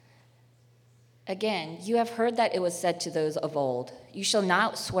Again, you have heard that it was said to those of old, "You shall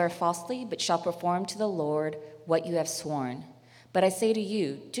not swear falsely, but shall perform to the Lord what you have sworn." But I say to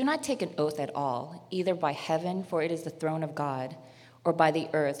you, do not take an oath at all, either by heaven, for it is the throne of God, or by the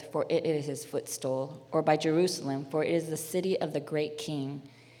earth, for it is his footstool, or by Jerusalem, for it is the city of the great king.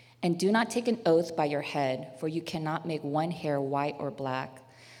 And do not take an oath by your head, for you cannot make one hair white or black.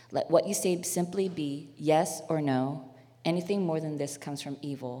 Let what you say simply be yes or no. Anything more than this comes from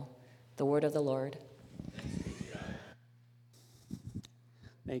evil. The word of the Lord.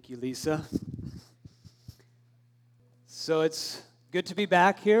 Thank you, Lisa. So it's good to be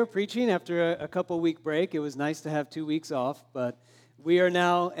back here preaching after a couple-week break. It was nice to have 2 weeks off, but we are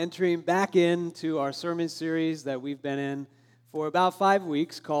now entering back into our sermon series that we've been in for about 5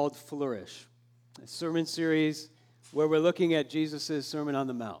 weeks called Flourish, a sermon series where we're looking at Jesus' Sermon on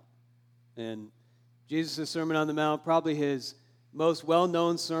the Mount. And Jesus' Sermon on the Mount, probably his most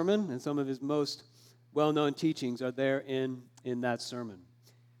well-known sermon, and some of his most well-known teachings are there in that sermon.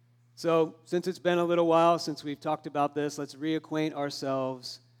 So, since it's been a little while since we've talked about this, let's reacquaint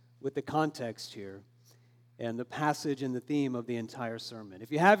ourselves with the context here and the passage and the theme of the entire sermon.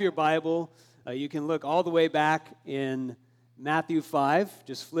 If you have your Bible, you can look all the way back in Mathew 5.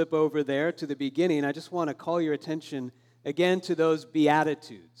 Just flip over there to the beginning. I just want to call your attention again to those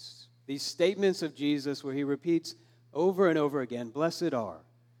Beatitudes, these statements of Jesus where he repeats over and over again, blessed are,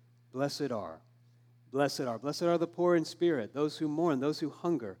 blessed are, blessed are. Blessed are the poor in spirit, those who mourn, those who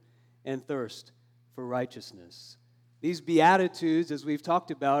hunger and thirst for righteousness. These Beatitudes, as we've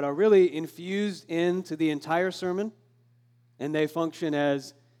talked about, are really infused into the entire sermon, and they function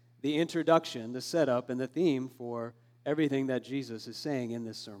as the introduction, the setup, and the theme for everything that Jesus is saying in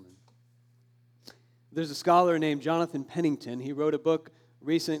this sermon. There's a scholar named Jonathan Pennington. He wrote a book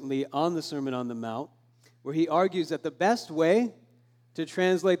recently on the Sermon on the Mount, where he argues that the best way to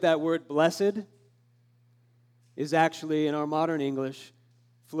translate that word blessed is actually, in our modern English,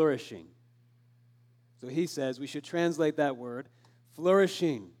 flourishing. So he says we should translate that word,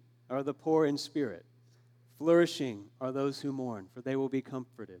 flourishing are the poor in spirit. Flourishing are those who mourn, for they will be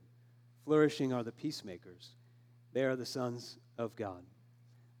comforted. Flourishing are the peacemakers. They are the sons of God.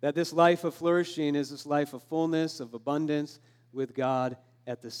 That this life of flourishing is this life of fullness, of abundance, with God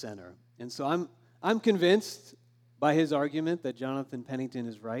at the center. And so I'm convinced by his argument that Jonathan Pennington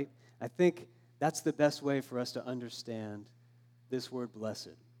is right. I think that's the best way for us to understand this word blessed.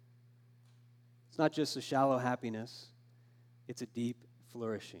 It's not just a shallow happiness, it's a deep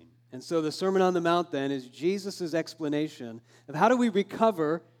flourishing. And so the Sermon on the Mount then is Jesus' explanation of how do we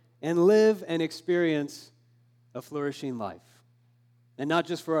recover and live and experience a flourishing life. And not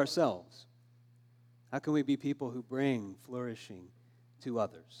just for ourselves. How can we be people who bring flourishing to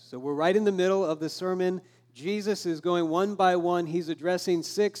others? So we're right in the middle of the sermon. Jesus is going one by one. He's addressing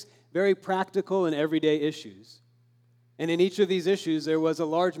 6 very practical and everyday issues. And in each of these issues, there was a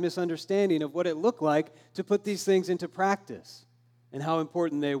large misunderstanding of what it looked like to put these things into practice and how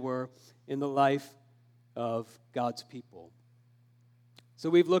important they were in the life of God's people. So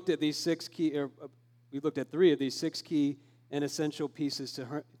we've looked at these 6 key, we've looked at 3 of these 6 key and essential pieces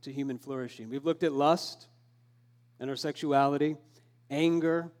to human flourishing. We've looked at lust and our sexuality,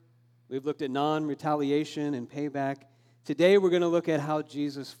 anger. We've looked at non-retaliation and payback. Today, we're going to look at how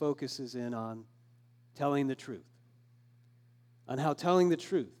Jesus focuses in on telling the truth. On how telling the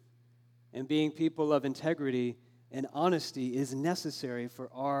truth and being people of integrity and honesty is necessary for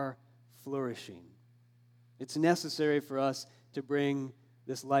our flourishing. It's necessary for us to bring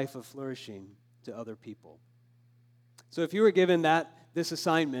this life of flourishing to other people. So if you were given this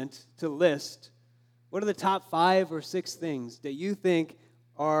assignment to list, what are the top 5 or 6 things that you think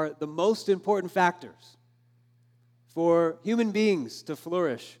are the most important factors for human beings to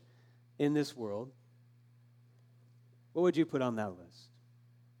flourish in this world? What would you put on that list?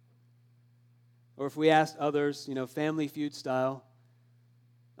 Or if we asked others, Family Feud style,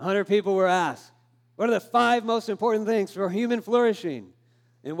 100 people were asked, what are the 5 most important things for human flourishing?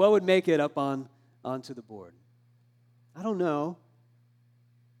 And what would make it up onto the board? I don't know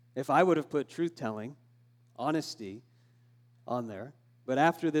if I would have put truth-telling, honesty on there. But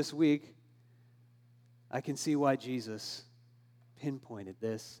after this week, I can see why Jesus pinpointed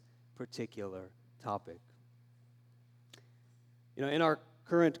this particular topic. In our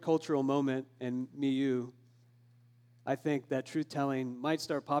current cultural moment and milieu, I think that truth-telling might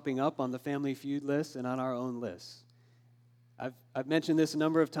start popping up on the Family Feud list and on our own lists. I've mentioned this a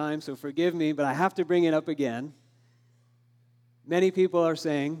number of times, so forgive me, but I have to bring it up again. Many people are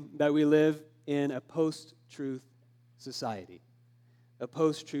saying that we live in a post-truth society, a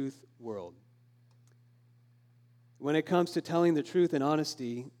post-truth world. When it comes to telling the truth and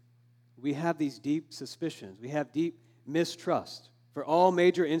honesty, we have these deep suspicions. We have deep mistrust for all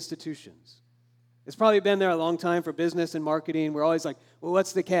major institutions. It's probably been there a long time for business and marketing. We're always like, well,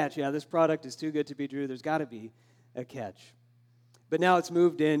 what's the catch? Yeah, this product is too good to be true. There's got to be a catch. But now it's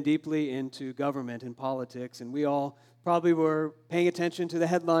moved in deeply into government and politics, and we all probably were paying attention to the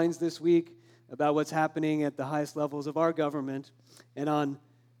headlines this week about what's happening at the highest levels of our government. And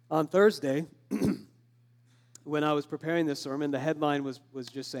on Thursday, when I was preparing this sermon, the headline was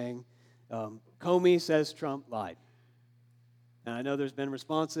just saying, Comey says Trump lied. And I know there's been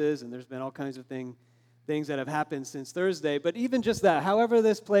responses, and there's been all kinds of things that have happened since Thursday, but even just that, however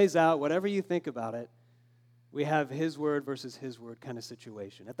this plays out, whatever you think about it, we have his word versus his word kind of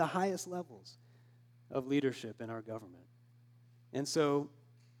situation at the highest levels of leadership in our government. And so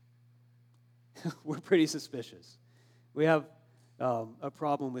we're pretty suspicious. We have a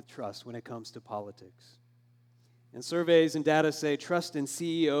problem with trust when it comes to politics. And surveys and data say trust in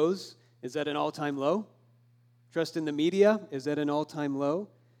CEOs is at an all-time low. Trust in the media is at an all-time low.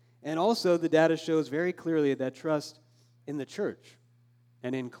 And also the data shows very clearly that trust in the church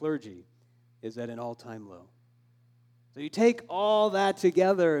and in clergy is at an all-time low. So you take all that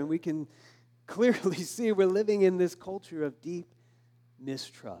together and we can clearly see we're living in this culture of deep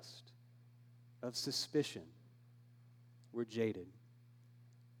mistrust, of suspicion. We're jaded.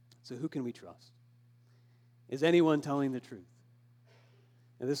 So who can we trust? Is anyone telling the truth?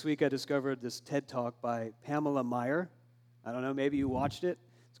 And this week I discovered this TED Talk by Pamela Meyer. I don't know, maybe you watched it.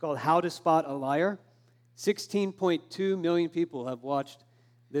 It's called How to Spot a Liar. 16.2 million people have watched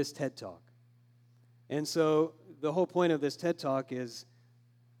this TED Talk. And so the whole point of this TED Talk is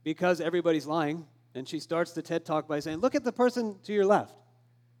because everybody's lying, and she starts the TED Talk by saying, look at the person to your left.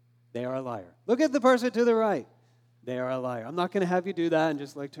 They are a liar. Look at the person to the right. They are a liar. I'm not going to have you do that and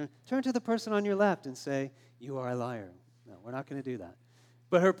just like turn to the person on your left and say, you are a liar. No, we're not going to do that.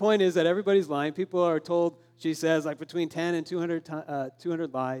 But her point is that everybody's lying. People are told, she says, like between 10 and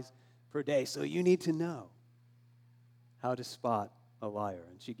 200 lies per day. So you need to know how to spot a liar.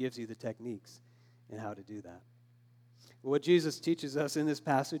 And she gives you the techniques in how to do that. What Jesus teaches us in this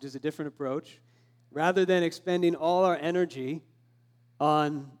passage is a different approach. Rather than expending all our energy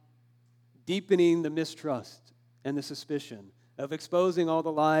on deepening the mistrust and the suspicion of exposing all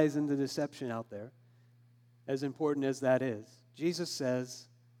the lies and the deception out there, as important as that is, Jesus says,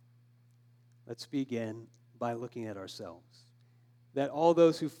 let's begin by looking at ourselves. That all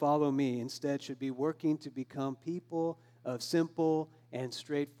those who follow me instead should be working to become people of simple and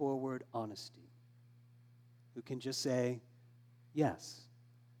straightforward honesty, who can just say yes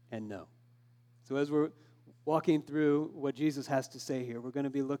and no. So as we're walking through what Jesus has to say here, we're going to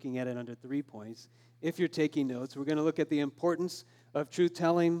be looking at it under 3 points. If you're taking notes, we're going to look at the importance of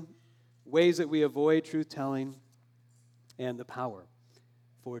truth-telling, ways that we avoid truth-telling, and the power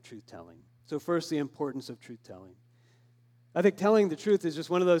for truth-telling. So first, the importance of truth-telling. I think telling the truth is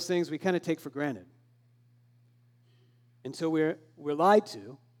just one of those things we kind of take for granted. Until we're lied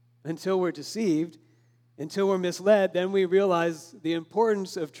to, until we're deceived, until we're misled, then we realize the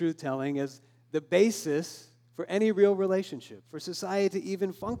importance of truth-telling as the basis for any real relationship. For society to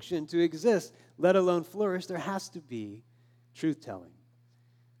even function, to exist, let alone flourish, there has to be truth-telling.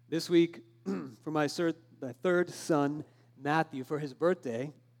 This week, for my third son, Mathew, for his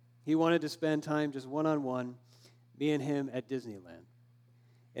birthday, he wanted to spend time just one-on-one, me and him at Disneyland.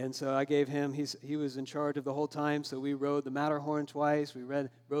 And so I gave him, he was in charge of the whole time, so we rode the Matterhorn twice, we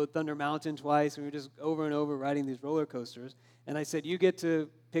rode Thunder Mountain twice, and we were just over and over riding these roller coasters. And I said, you get to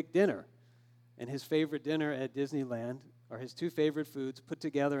pick dinner. And his favorite dinner at Disneyland are his two favorite foods put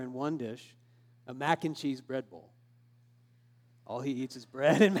together in one dish, a mac and cheese bread bowl. All he eats is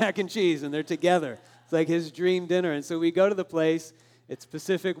bread and mac and cheese, and they're together. It's like his dream dinner. And so we go to the place. It's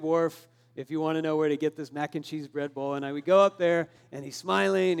Pacific Wharf, if you want to know where to get this mac and cheese bread bowl. And we go up there, and he's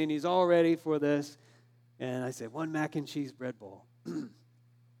smiling, and he's all ready for this. And I say, 1 mac and cheese bread bowl. And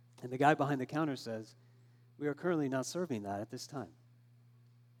the guy behind the counter says, we are currently not serving that at this time.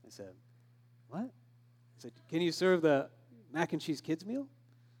 I said, what? I said, can you serve the mac and cheese kids meal?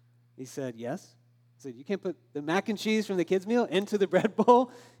 He said, yes. I said, you can't put the mac and cheese from the kids meal into the bread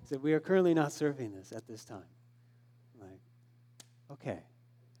bowl? He said, we are currently not serving this at this time. I'm like, okay,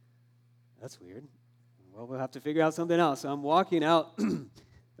 that's weird. Well, we'll have to figure out something else. So I'm walking out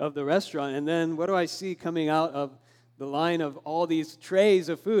of the restaurant, and then what do I see coming out of the line of all these trays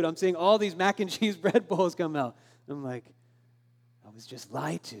of food? I'm seeing all these mac and cheese bread bowls come out. I'm like, I was just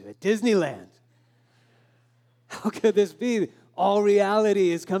lied to at Disneyland. How could this be? All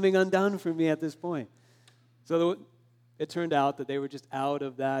reality is coming undone for me at this point. So it turned out that they were just out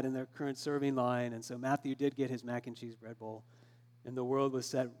of that in their current serving line, and so Mathew did get his mac and cheese bread bowl, and the world was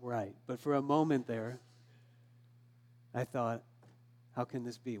set right. But for a moment there, I thought, how can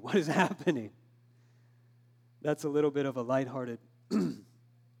this be? What is happening? That's a little bit of a lighthearted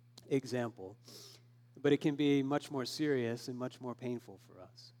example, but it can be much more serious and much more painful for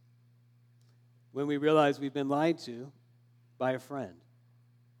us. When we realize we've been lied to by a friend,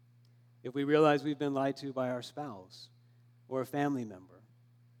 if we realize we've been lied to by our spouse or a family member,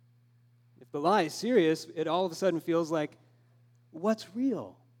 if the lie is serious, it all of a sudden feels like, what's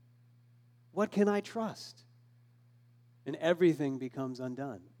real? What can I trust? And everything becomes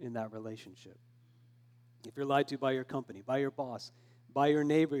undone in that relationship. If you're lied to by your company, by your boss, by your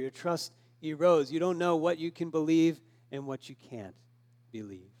neighbor, your trust erodes. You don't know what you can believe and what you can't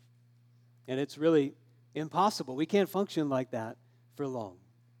believe. And it's really impossible. We can't function like that for long.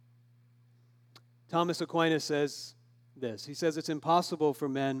 Thomas Aquinas says this. He says it's impossible for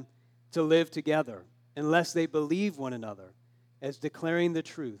men to live together unless they believe one another as declaring the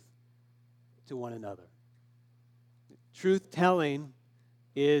truth to one another. Truth-telling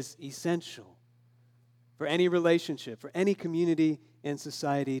is essential for any relationship, for any community and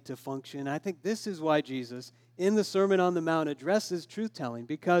society to function. I think this is why Jesus, in the Sermon on the Mount, addresses truth-telling,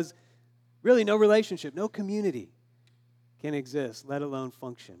 because really no relationship, no community can exist, let alone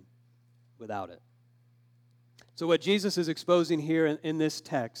function without it. So what Jesus is exposing here in this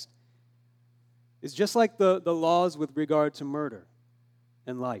text is just like the laws with regard to murder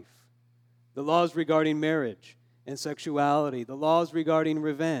and life, the laws regarding marriage and sexuality, the laws regarding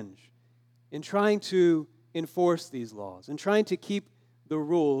revenge, in trying to enforce these laws, in trying to keep the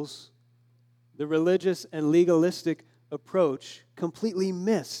rules, the religious and legalistic approach completely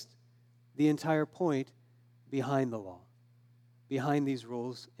missed the entire point behind the law, behind these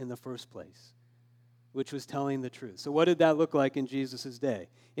rules in the first place, which was telling the truth. So what did that look like in Jesus' day?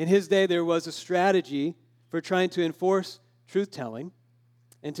 In his day, there was a strategy for trying to enforce truth-telling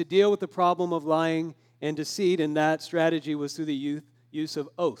and to deal with the problem of lying and deceit, and that strategy was through the use of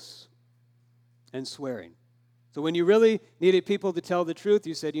oaths and swearing. So when you really needed people to tell the truth,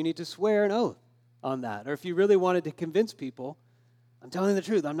 you said you need to swear an oath on that. Or if you really wanted to convince people, I'm telling the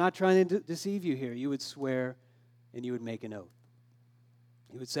truth, I'm not trying to deceive you here, you would swear and you would make an oath.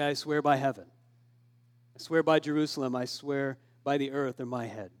 You would say, I swear by heaven. I swear by Jerusalem. I swear by the earth or my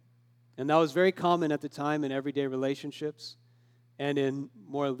head. And that was very common at the time in everyday relationships and in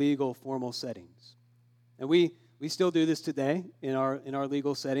more legal, formal settings. And we still do this today in our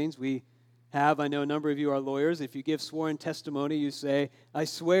legal settings. I know a number of you are lawyers. If you give sworn testimony, you say, I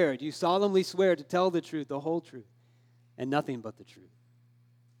swear. You solemnly swear to tell the truth, the whole truth, and nothing but the truth.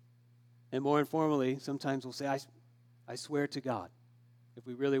 And more informally, sometimes we'll say, I swear to God, if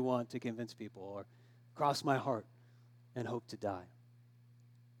we really want to convince people, or cross my heart and hope to die.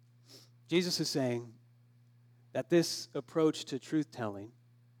 Jesus is saying that this approach to truth-telling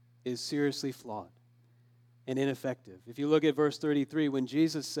is seriously flawed and ineffective. If you look at verse 33, when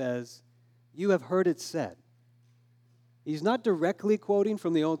Jesus says, you have heard it said, he's not directly quoting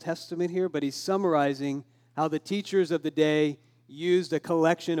from the Old Testament here, but he's summarizing how the teachers of the day used a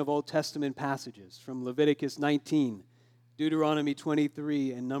collection of Old Testament passages from Leviticus 19, Deuteronomy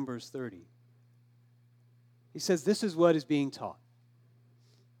 23, and Numbers 30. He says this is what is being taught.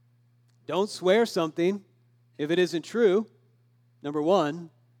 Don't swear something if it isn't true, number one.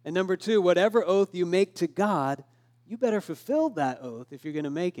 And number two, whatever oath you make to God, you better fulfill that oath if you're going to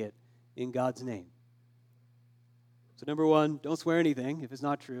make it in God's name. So number one, don't swear anything if it's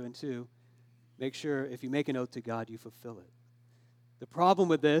not true. And two, make sure if you make an oath to God, you fulfill it. The problem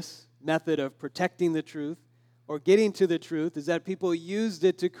with this method of protecting the truth or getting to the truth is that people used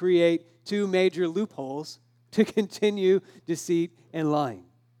it to create two major loopholes to continue deceit and lying.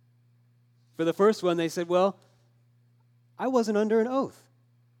 For the first one, they said, well, I wasn't under an oath,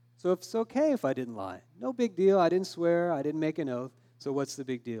 so it's okay if I didn't lie. No big deal. I didn't swear. I didn't make an oath. So what's the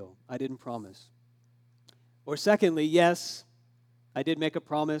big deal? I didn't promise. Or secondly, yes, I did make a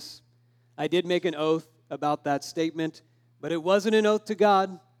promise. I did make an oath about that statement, but it wasn't an oath to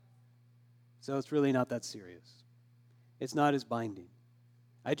God, so it's really not that serious. It's not as binding.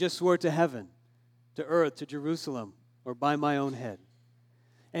 I just swore to heaven, to earth, to Jerusalem, or by my own head.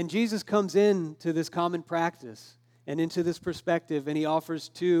 And Jesus comes into this common practice and into this perspective, and he offers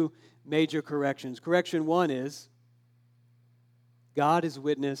two major corrections. Correction one is, God is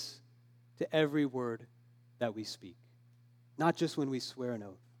witness to every word that we speak, not just when we swear an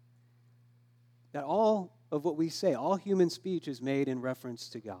oath. That all of what we say, all human speech is made in reference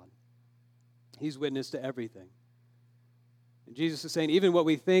to God. He's witness to everything. And Jesus is saying, even what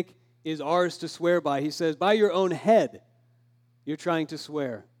we think is ours to swear by, he says, by your own head, you're trying to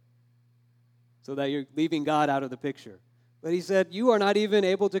swear so that you're leaving God out of the picture But he said, you are not even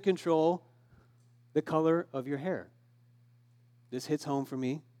able to control the color of your hair. This hits home for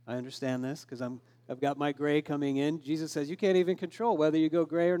me. I understand this because I've got my gray coming in. Jesus says you can't even control whether you go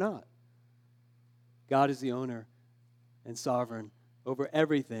gray or not. God is the owner and sovereign over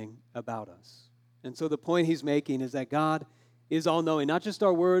everything about us. And so the point he's making is that God is all-knowing, not just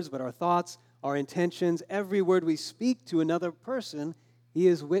our words, but our thoughts, our intentions. Every word we speak to another person, he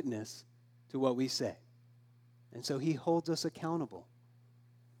is witness to what we say. And so he holds us accountable,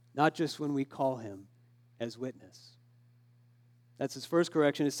 not just when we call him as witness. That's his first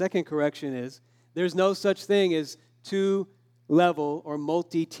correction. His second correction is there's no such thing as two-level or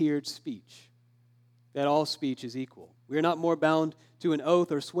multi-tiered speech, that all speech is equal. We are not more bound to an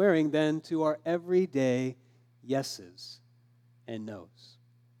oath or swearing than to our everyday yeses and nos.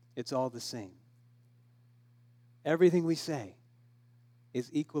 It's all the same. Everything we say is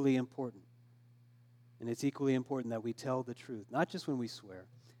equally important. And it's equally important that we tell the truth, not just when we swear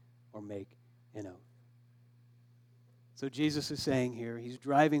or make an oath. So Jesus is saying here, he's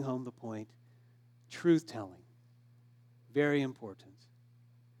driving home the point, truth-telling, very important.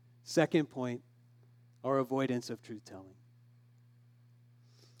 Second point, our avoidance of truth-telling.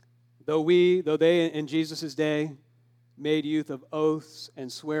 Though they in Jesus' day made use of oaths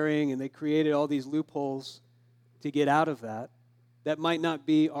and swearing, and they created all these loopholes to get out of that, that might not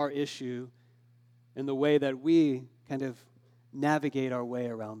be our issue in the way that we kind of navigate our way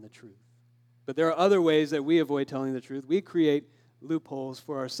around the truth. But there are other ways that we avoid telling the truth. We create loopholes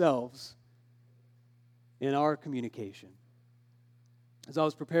for ourselves in our communication. As I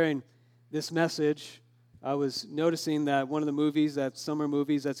was preparing this message, I was noticing that one of the movies, that summer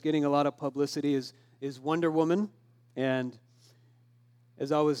movies that's getting a lot of publicity is Wonder Woman. And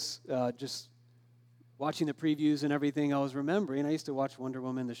as I was just watching the previews and everything, I was remembering, I used to watch Wonder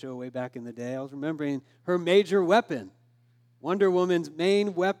Woman, the show way back in the day. I was remembering her major weapon. Wonder Woman's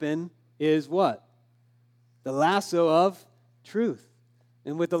main weapon is what? The lasso of truth.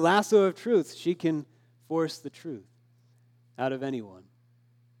 And with the lasso of truth, she can force the truth out of anyone.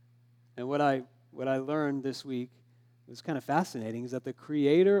 And what I learned this week was kind of fascinating is that the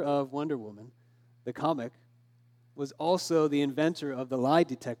creator of Wonder Woman, the comic, was also the inventor of the lie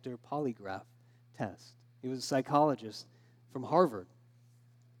detector polygraph test. He was a psychologist from Harvard.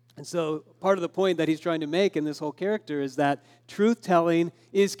 And so part of the point that he's trying to make in this whole character is that truth-telling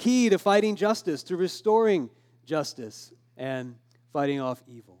is key to fighting justice, to restoring justice, and fighting off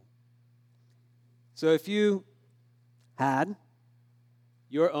evil. So if you had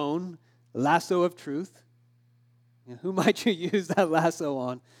your own lasso of truth, who might you use that lasso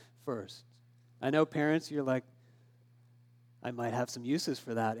on first? I know parents, you're like, I might have some uses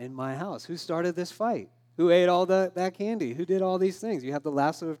for that in my house. Who started this fight? Who ate all that candy? Who did all these things? You have the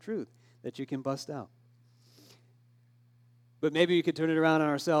lasso of truth that you can bust out. But maybe we could turn it around on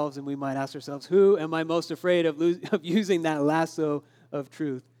ourselves and we might ask ourselves, who am I most afraid of using that lasso of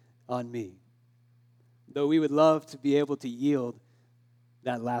truth on me? Though we would love to be able to yield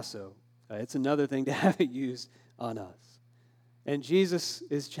that lasso, it's another thing to have it used on us. And Jesus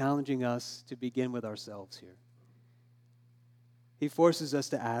is challenging us to begin with ourselves here. He forces us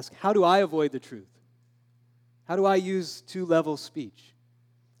to ask, how do I avoid the truth? How do I use two-level speech?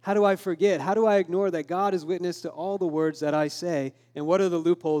 How do I forget? How do I ignore that God is witness to all the words that I say? And what are the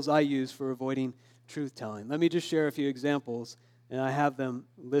loopholes I use for avoiding truth-telling? Let me just share a few examples, and I have them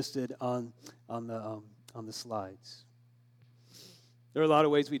listed on the slides. There are a lot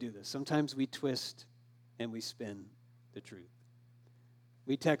of ways we do this. Sometimes we twist and we spin the truth.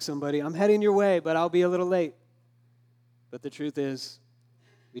 We text somebody, I'm heading your way, but I'll be a little late. But the truth is,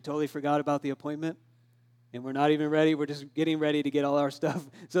 we totally forgot about the appointment, and we're not even ready. We're just getting ready to get all our stuff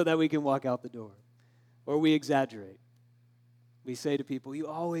so that we can walk out the door. Or we exaggerate. We say to people, you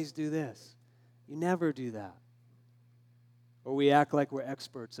always do this. You never do that. Or we act like we're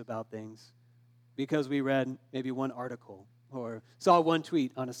experts about things because we read maybe one article or saw one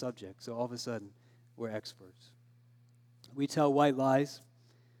tweet on a subject, so all of a sudden we're experts. We tell white lies.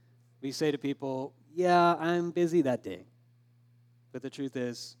 We say to people, yeah, I'm busy that day. But the truth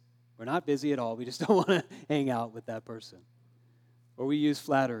is, we're not busy at all. We just don't want to hang out with that person. Or we use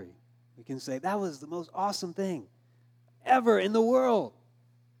flattery. We can say, that was the most awesome thing ever in the world.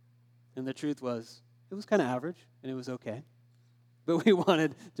 And the truth was, it was kind of average, and it was okay. But we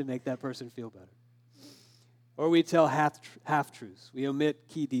wanted to make that person feel better. Or we tell half-truths. We omit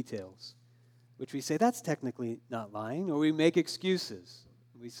key details, which we say, that's technically not lying. Or we make excuses.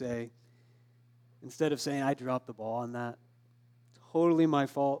 We say, instead of saying, I dropped the ball on that, totally my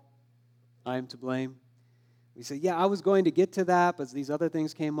fault, I am to blame. We say, yeah, I was going to get to that, but these other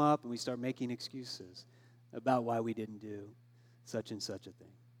things came up, and we start making excuses. about why we didn't do such and such a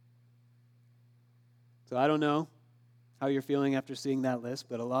thing. So I don't know how you're feeling after seeing that list,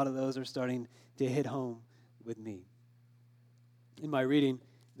 but a lot of those are starting to hit home with me. In my reading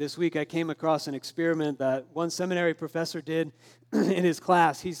this week, I came across an experiment that one seminary professor did in his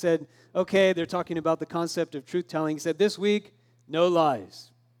class. He said, okay, they're talking about the concept of truth-telling. He said, this week, no lies.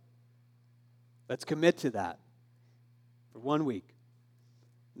 Let's commit to that for 1 week.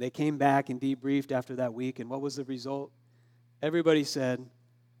 They came back and debriefed after that week, and what was the result? Everybody said,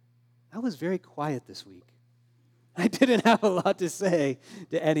 I was very quiet this week. I didn't have a lot to say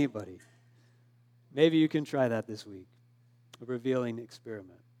to anybody. Maybe you can try that this week, a revealing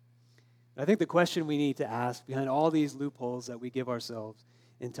experiment. I think the question we need to ask behind all these loopholes that we give ourselves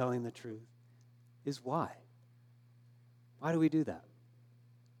in telling the truth is why? Why do we do that?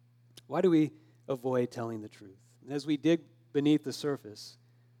 Why do we avoid telling the truth? And as we dig beneath the surface,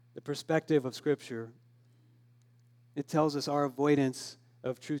 the perspective of Scripture, it tells us our avoidance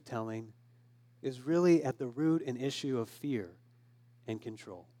of truth-telling is really at the root an issue of fear and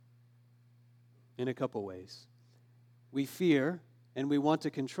control. In a couple ways. We fear and we want to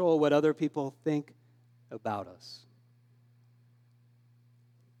control what other people think about us.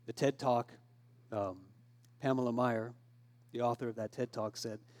 The TED Talk, Pamela Meyer, the author of that TED Talk,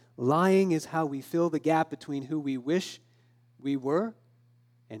 said, lying is how we fill the gap between who we wish we were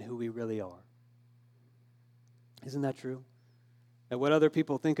and who we really are. Isn't that true? That what other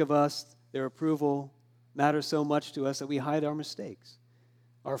people think of us, their approval, matters so much to us that we hide our mistakes,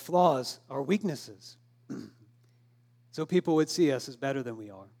 our flaws, our weaknesses, so people would see us as better than we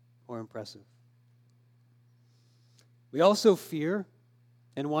are or impressive. We also fear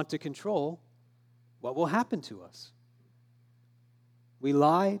and want to control what will happen to us. We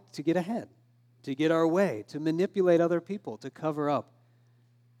lie to get ahead, to get our way, to manipulate other people, to cover up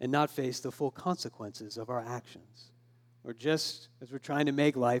and not face the full consequences of our actions, or just as we're trying to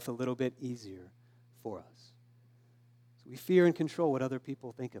make life a little bit easier for us. So we fear and control what other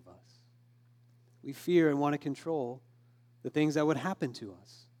people think of us. We fear and want to control the things that would happen to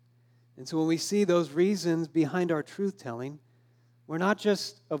us. And so when we see those reasons behind our truth-telling, we're not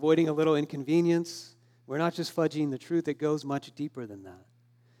just avoiding a little inconvenience. We're not just fudging the truth. It goes much deeper than that.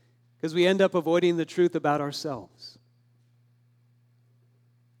 Because we end up avoiding the truth about ourselves.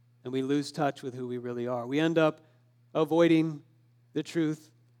 And we lose touch with who we really are. We end up avoiding the truth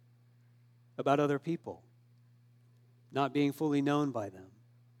about other people, not being fully known by them.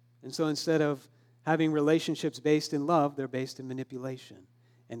 And so instead of having relationships based in love, they're based in manipulation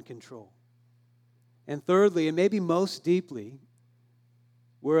and control. And thirdly, and maybe most deeply,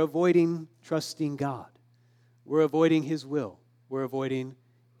 we're avoiding trusting God. We're avoiding His will. We're avoiding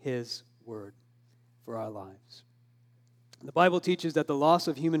His word for our lives. The Bible teaches that the loss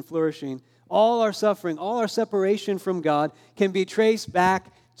of human flourishing, all our suffering, all our separation from God can be traced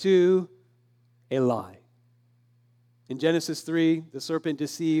back to a lie. In Genesis 3, the serpent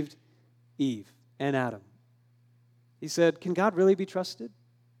deceived Eve and Adam. He said, can God really be trusted?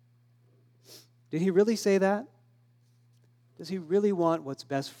 Did he really say that? Does he really want what's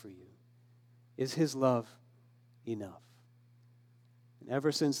best for you? Is his love enough? And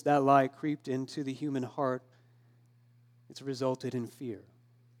ever since that lie creeped into the human heart, it's resulted in fear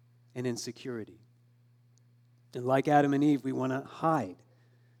and insecurity. And like Adam and Eve, we want to hide.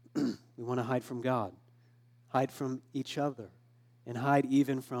 We want to hide from God, hide from each other, and hide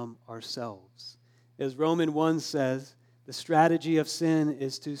even from ourselves. As Romans 1 says, the strategy of sin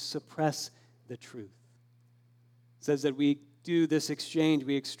is to suppress the truth. It says that we do this exchange.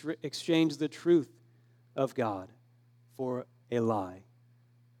 We exchange the truth of God for a lie.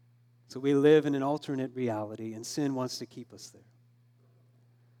 So we live in an alternate reality, and sin wants to keep us there.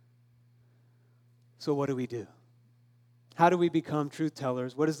 So what do we do? How do we become truth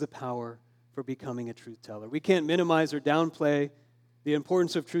tellers? What is the power for becoming a truth teller? We can't minimize or downplay the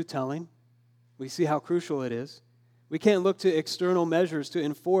importance of truth telling. We see how crucial it is. We can't look to external measures to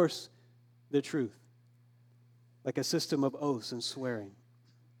enforce the truth, like a system of oaths and swearing.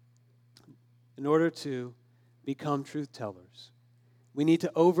 In order to become truth tellers, we need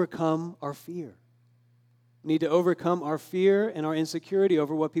to overcome our fear. We need to overcome our fear and our insecurity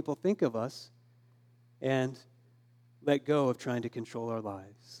over what people think of us and let go of trying to control our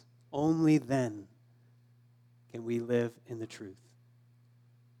lives. Only then can we live in the truth.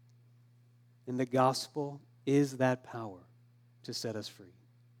 And the gospel is that power to set us free.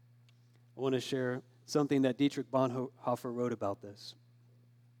 I want to share something that Dietrich Bonhoeffer wrote about this.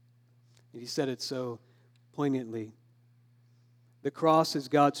 He said it so poignantly. The cross is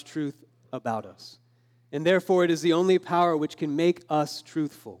God's truth about us, and therefore it is the only power which can make us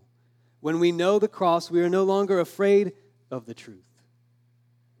truthful. When we know the cross, we are no longer afraid of the truth.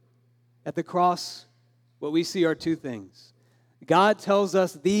 At the cross, what we see are two things. God tells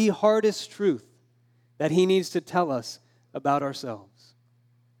us the hardest truth that he needs to tell us about ourselves.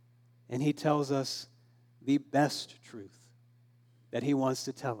 And he tells us the best truth that he wants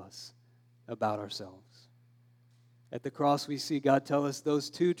to tell us about ourselves. At the cross, we see God tell us those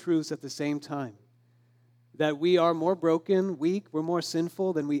two truths at the same time. That we are more broken, weak, we're more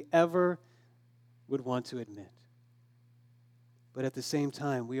sinful than we ever would want to admit. But at the same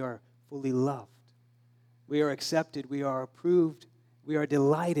time, we are fully loved. We are accepted, we are approved, we are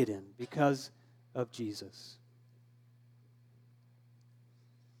delighted in because of Jesus.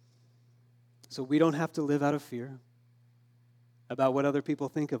 So we don't have to live out of fear about what other people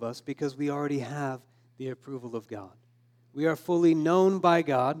think of us because we already have the approval of God. We are fully known by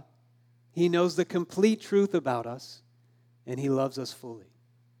God. He knows the complete truth about us, and he loves us fully.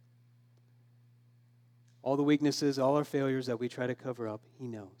 All the weaknesses, all our failures that we try to cover up, he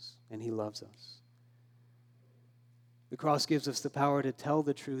knows, and he loves us. The cross gives us the power to tell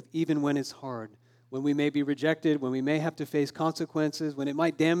the truth even when it's hard, when we may be rejected, when we may have to face consequences, when it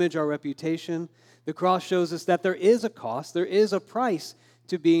might damage our reputation. The cross shows us that there is a cost, there is a price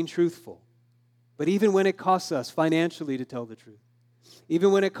to being truthful. But even when it costs us financially to tell the truth,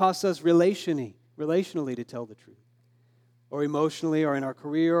 even when it costs us relationally to tell the truth, or emotionally, or in our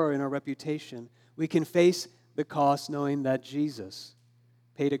career, or in our reputation, we can face the cost knowing that Jesus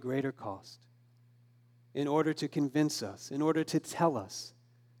paid a greater cost in order to convince us, in order to tell us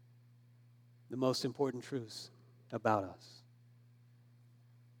the most important truths about us.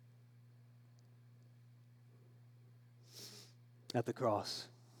 At the cross,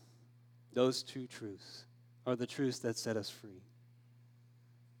 those two truths are the truths that set us free.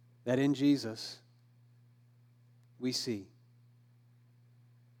 That in Jesus, we see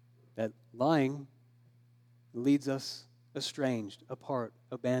that lying leads us estranged, apart,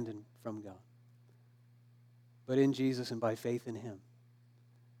 abandoned from God. But in Jesus and by faith in him,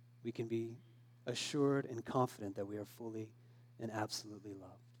 we can be assured and confident that we are fully and absolutely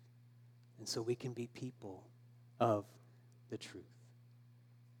loved. And so we can be people of the truth.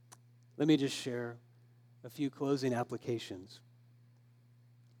 Let me just share a few closing applications.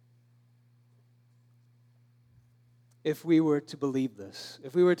 If we were to believe this,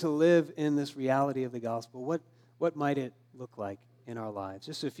 if we were to live in this reality of the gospel, what might it look like in our lives?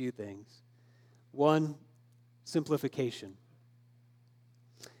 Just a few things. One, simplification.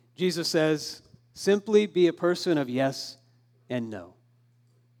 Jesus says, simply be a person of yes and no.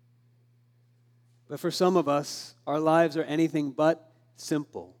 But for some of us, our lives are anything but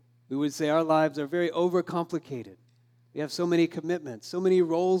simple. We would say our lives are very overcomplicated. We have so many commitments, so many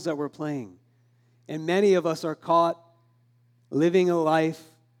roles that we're playing. And many of us are caught living a life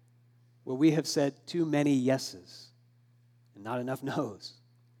where we have said too many yeses and not enough nos.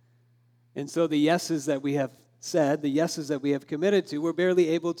 And so the yeses that we have said, the yeses that we have committed to, we're barely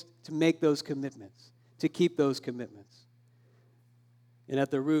able to make those commitments, to keep those commitments. And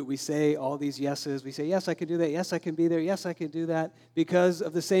at the root, we say all these yeses. We say, yes, I can do that. Yes, I can be there. Yes, I can do that. Because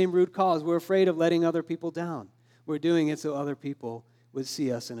of the same root cause. We're afraid of letting other people down. We're doing it so other people would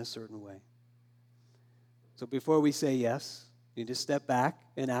see us in a certain way. So before we say yes, we need to step back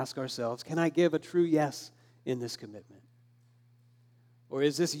and ask ourselves, can I give a true yes in this commitment? Or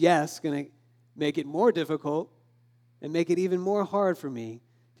is this yes going to make it more difficult and make it even more hard for me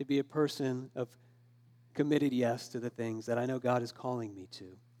to be a person of committed yes to the things that I know God is calling me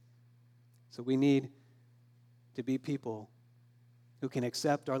to? So we need to be people who can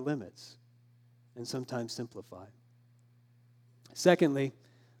accept our limits and sometimes simplify. Secondly,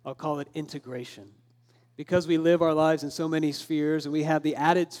 I'll call it integration. Because we live our lives in so many spheres, and we have the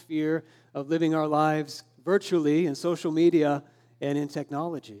added sphere of living our lives virtually in social media and in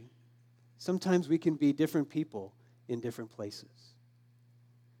technology, sometimes we can be different people in different places.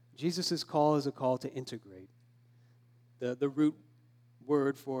 Jesus' call is a call to integrate. The root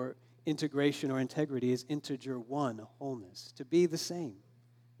word for integration or integrity is integer one, wholeness, to be the same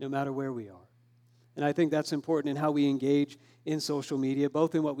no matter where we are. And I think that's important in how we engage in social media,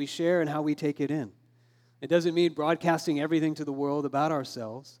 both in what we share and how we take it in. It doesn't mean broadcasting everything to the world about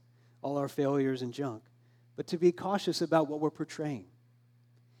ourselves, all our failures and junk, but to be cautious about what we're portraying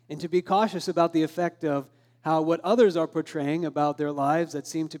and to be cautious about the effect of how what others are portraying about their lives that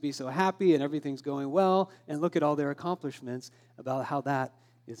seem to be so happy and everything's going well, and look at all their accomplishments, about how that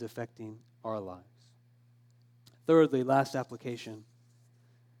is affecting our lives. Thirdly, last application,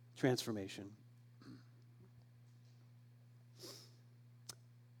 transformation.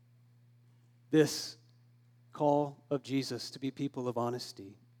 This call of Jesus to be people of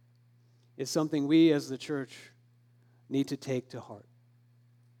honesty is something we as the church need to take to heart.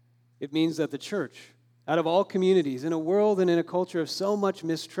 It means that the church, out of all communities, in a world and in a culture of so much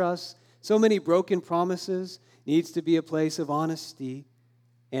mistrust, so many broken promises, needs to be a place of honesty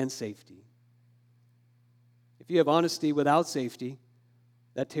and safety. If you have honesty without safety,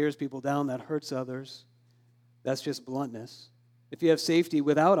 that tears people down, that hurts others. That's just bluntness. If you have safety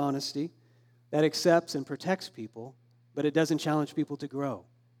without honesty, that accepts and protects people, but it doesn't challenge people to grow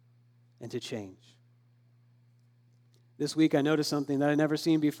and to change. This week I noticed something that I'd never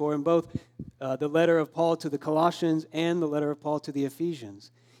seen before in both the letter of Paul to the Colossians and the letter of Paul to the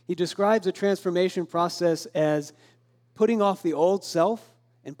Ephesians. He describes a transformation process as putting off the old self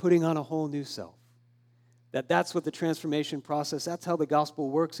and putting on a whole new self. That's what the transformation process, that's how the gospel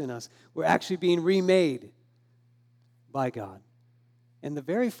works in us. We're actually being remade by God. And the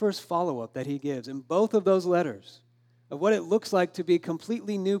very first follow-up that he gives in both of those letters of what it looks like to be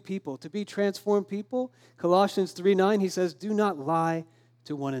completely new people, to be transformed people, Colossians 3:9, he says, do not lie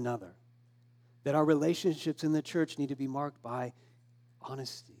to one another. That our relationships in the church need to be marked by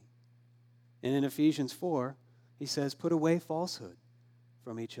honesty. And in Ephesians 4, he says, put away falsehood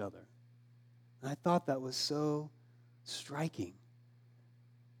from each other. And I thought that was so striking.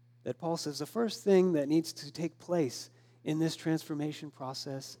 That Paul says the first thing that needs to take place in this transformation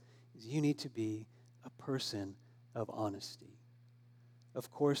process is you need to be a person of honesty.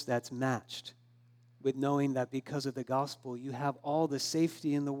 Of course, that's matched with knowing that because of the gospel, you have all the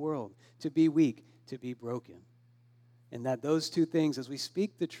safety in the world to be weak, to be broken. And that those two things, as we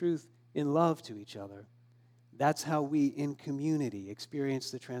speak the truth in love to each other, that's how we in community experience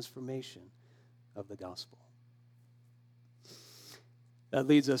the transformation of the gospel. That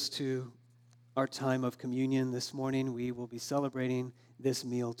leads us to our time of communion. This morning we will be celebrating this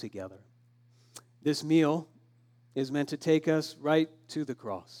meal together. This meal is meant to take us right to the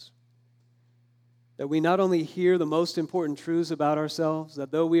cross. That we not only hear the most important truths about ourselves,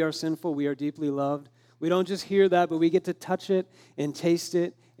 that though we are sinful, we are deeply loved. We don't just hear that, but we get to touch it and taste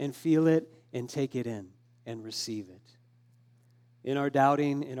it and feel it and take it in and receive it. In our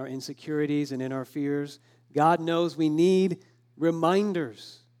doubting, in our insecurities, and in our fears, God knows we need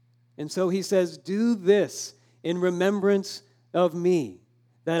reminders. And so he says, do this in remembrance of me,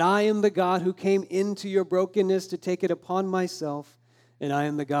 that I am the God who came into your brokenness to take it upon myself, and I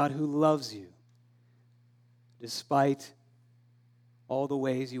am the God who loves you, despite all the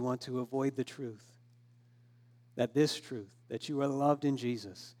ways you want to avoid the truth, that this truth, that you are loved in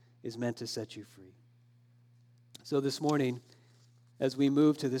Jesus, is meant to set you free. So this morning, as we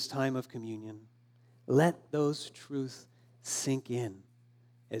move to this time of communion, let those truths sink in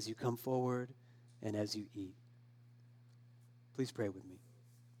as you come forward and as you eat. Please pray with me.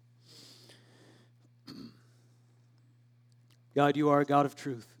 God, you are a God of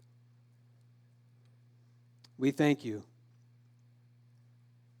truth. We thank you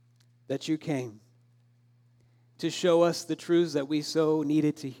that you came to show us the truths that we so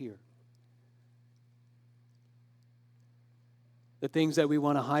needed to hear. The things that we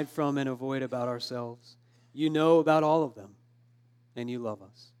want to hide from and avoid about ourselves. You know about all of them, and you love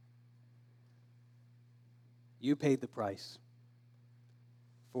us. You paid the price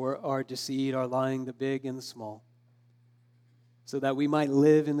for our deceit, our lying, the big and the small, so that we might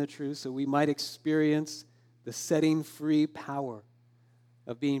live in the truth, so we might experience the setting free power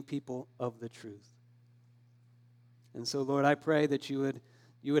of being people of the truth. And so, Lord, I pray that you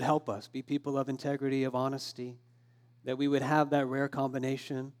would help us be people of integrity, of honesty, that we would have that rare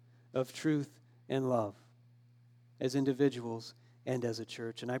combination of truth and love as individuals and as a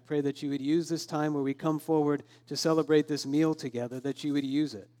church. And I pray that you would use this time where we come forward to celebrate this meal together, that you would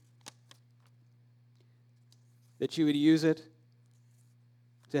use it. That you would use it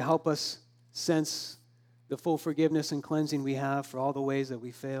to help us sense the full forgiveness and cleansing we have for all the ways that we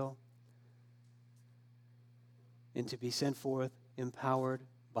fail, and to be sent forth empowered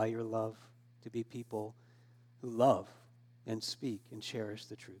by your love to be people who love and speak and cherish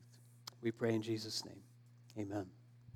the truth. We pray in Jesus' name. Amen.